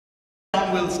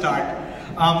one will start.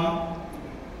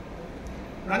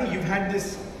 Rani, you've had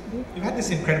this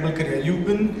incredible career. You've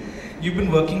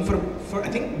been working for I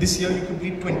think this year you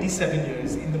complete 27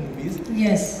 years in the movies.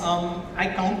 Yes.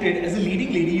 I counted as a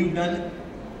leading lady, you've done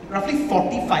roughly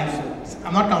 45 films.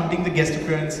 I'm not counting the guest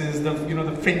appearances,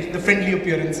 the friendly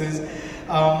appearances.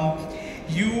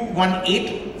 You won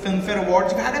 8 Filmfare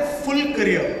Awards. You've had a full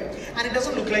career, and it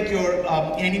doesn't look like you're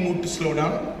in any mood to slow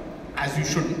down, as you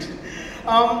shouldn't.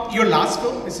 Your last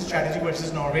film, Mrs. Chatterjee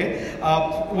versus Norway,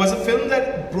 was a film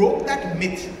that broke that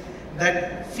myth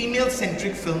that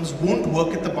female-centric films won't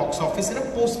work at the box office in a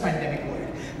post-pandemic world.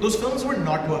 Those films were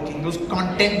not working. Those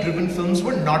content-driven films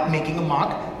were not making a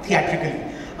mark theatrically.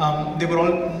 They were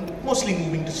all mostly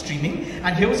moving to streaming.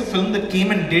 And here was a film that came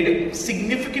and did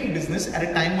significant business at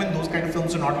a time when those kind of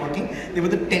films were not working. They were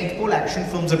the tentpole action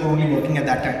films that were only working at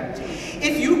that time.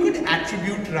 If you could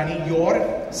attribute, Rani,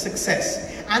 your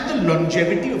success and the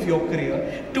longevity of your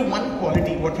career to one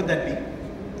quality, what would that be?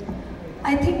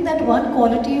 I think that one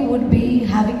quality would be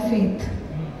having faith.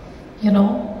 You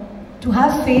know, to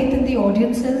have faith in the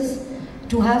audiences,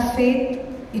 to have faith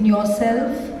in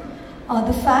yourself.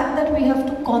 The fact that we have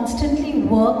to constantly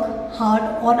work hard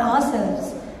on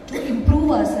ourselves to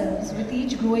improve ourselves with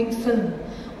each growing film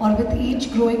or with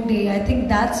each growing day. I think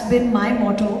that's been my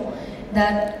motto,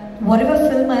 that whatever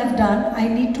film I have done, I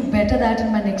need to better that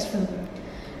in my next film.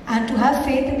 And to have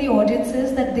faith in the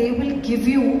audiences that they will give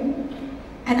you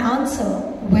an answer,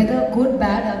 whether good,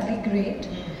 bad, ugly, great.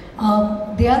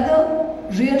 They are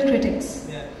the real critics,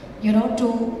 you know,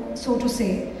 so to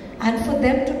say. And for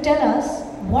them to tell us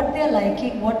what they are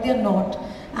liking, what they are not.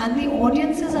 And the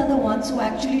audiences are the ones who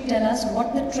actually tell us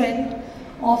what the trend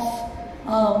of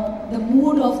the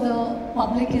mood of the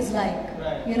public is like.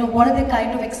 Right. You know, what are they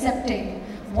kind of accepting?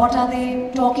 What are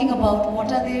they talking about?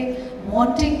 What are they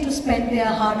wanting to spend their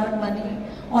hard-earned money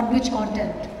on which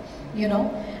content? You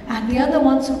know, and they are the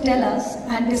ones who tell us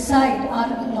and decide our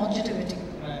longevity.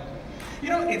 Right. You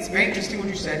know, it's very interesting what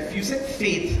you said. You said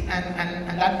faith,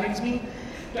 and that brings me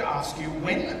to ask you,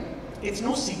 it's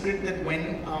no secret that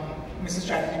when Mrs.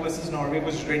 Chatterjee versus Norway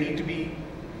was ready to be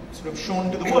sort of shown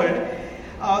to the world,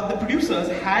 the producers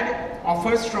had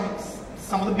offers from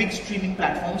some of the big streaming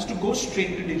platforms to go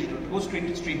straight to digital, to go straight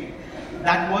to streaming.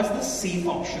 That was the safe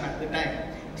option at the time.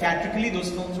 Theatrically,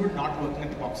 those films were not working at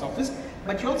the box office,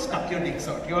 but you all stuck your necks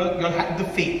out. You all had the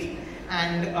faith,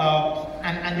 and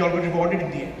you all were rewarded in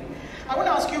the end. I want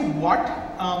to ask you,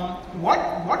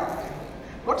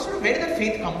 where did that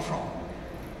faith come from?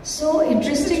 So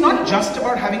interesting. It's not just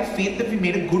about having faith that we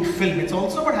made a good film. It's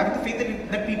also about having the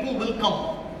faith that people will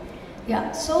come.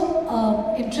 Yeah.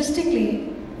 So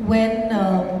interestingly, when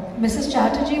Mrs.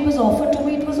 Chatterjee was offered to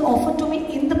me, it was offered to me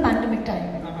in the pandemic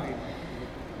time.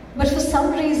 But for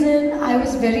some reason, I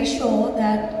was very sure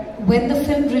that when the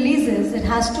film releases, it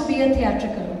has to be a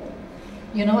theatrical,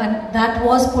 you know, and that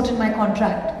was put in my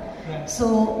contract. Right.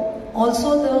 So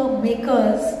also the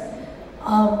makers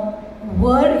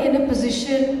were in a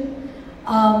position,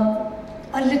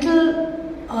 a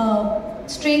little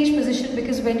strange position,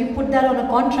 because when you put that on a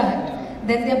contract,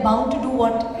 then they're bound to do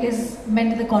what is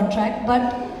meant in the contract.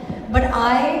 But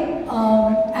I,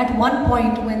 at one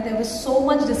point when there was so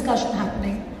much discussion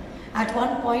happening, at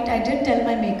one point I did tell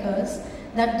my makers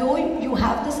that though you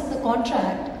have this in the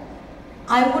contract,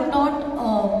 I would not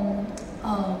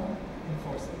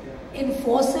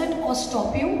enforce it or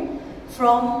stop you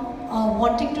from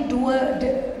wanting to do a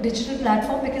digital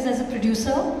platform, because as a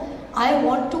producer, I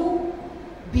want to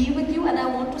be with you and I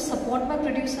want to support my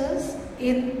producers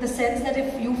in the sense that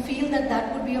if you feel that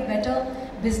that would be a better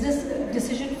business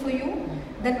decision for you,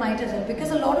 then might as well.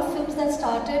 Because a lot of films that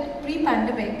started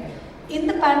pre-pandemic, in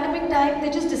the pandemic time, they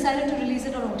just decided to release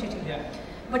it on OTT. Yeah.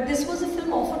 But this was a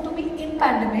film offered to me in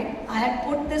pandemic. I had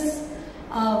put this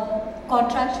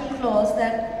contractual clause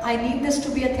that I need this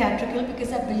to be a theatrical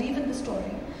because I believe in the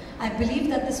story. I believe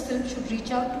that this film should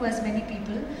reach out to as many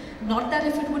people. Not that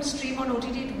if it would stream on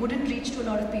OTT, it wouldn't reach to a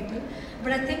lot of people.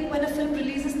 But I think when a film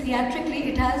releases theatrically,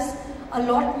 it has a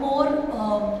lot more,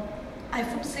 I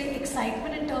would say,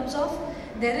 excitement in terms of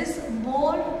there is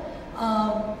more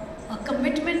a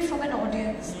commitment from an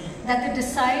audience that they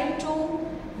decide to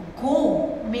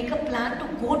go, make a plan to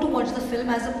go to watch the film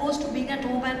as opposed to being at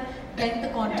home and getting the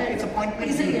content it's appointment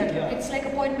easily. viewing, It's like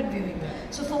appointment viewing.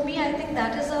 So for me, I think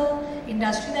that is a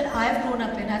industry that I've grown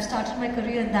up in. I've started my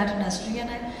career in that industry, and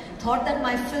I thought that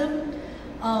my film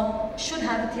should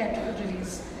have a theatrical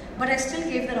release. But I still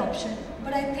gave that option.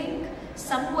 But I think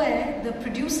somewhere the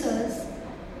producers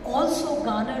also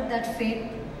garnered that faith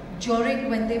during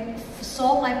when they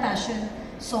saw my passion,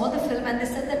 saw the film, and they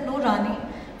said that no, Rani,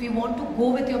 We want to go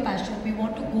with your passion. We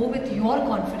want to go with your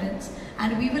confidence,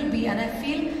 and we will be. And I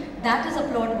feel that is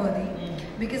applaud worthy,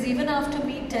 because even after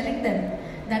me telling them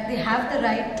that they have the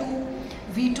right to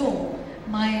veto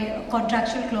my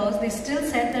contractual clause, they still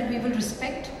said that we will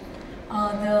respect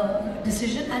the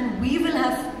decision, and we will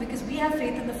have, because we have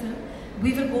faith in the film,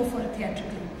 we will go for it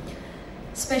theatrically.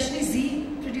 Especially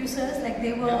Z producers, like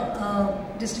they were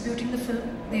distributing the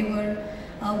film, they were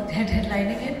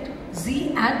headlining it. Z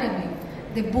and Emmy,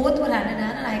 they both were hand in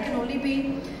hand, and I can only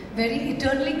be very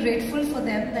eternally grateful for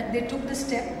them that they took the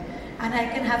step, and I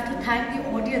can have to thank the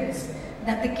audience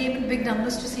that they came in big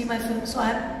numbers to see my film. So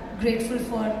I'm grateful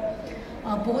for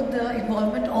both the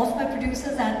involvement of my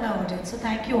producers and my audience. So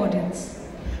thank you, audience.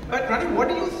 But Rani, what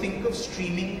do you think of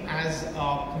streaming as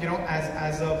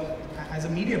as a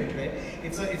medium today?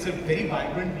 It's a very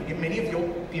vibrant medium. Many of your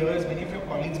peers, many of your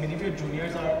colleagues, many of your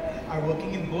juniors are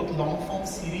working in both long form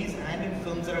series and in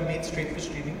films that are made straight for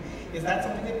streaming. Is that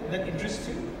something that interests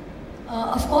you?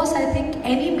 Of course, I think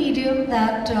any medium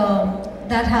that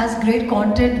that has great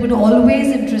content would always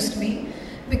interest me,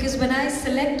 because when I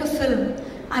select a film,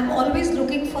 I'm always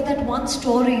looking for that one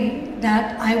story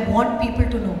that I want people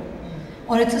to know.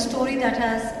 Or it's a story that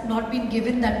has not been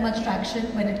given that much traction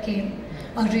when it came,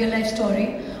 a real life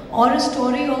story, or a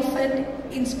story of an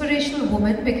inspirational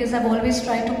woman, because I've always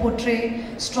tried to portray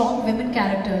strong women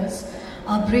characters,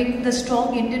 bring the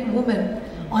strong Indian woman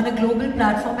on a global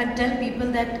platform and tell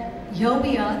people that here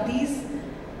we are,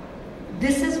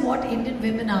 this is what Indian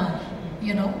women are,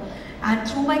 you know. And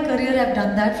through my career, I've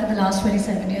done that for the last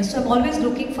 27 years. So I'm always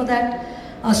looking for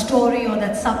that story or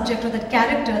that subject or that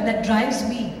character that drives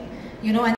me, you know.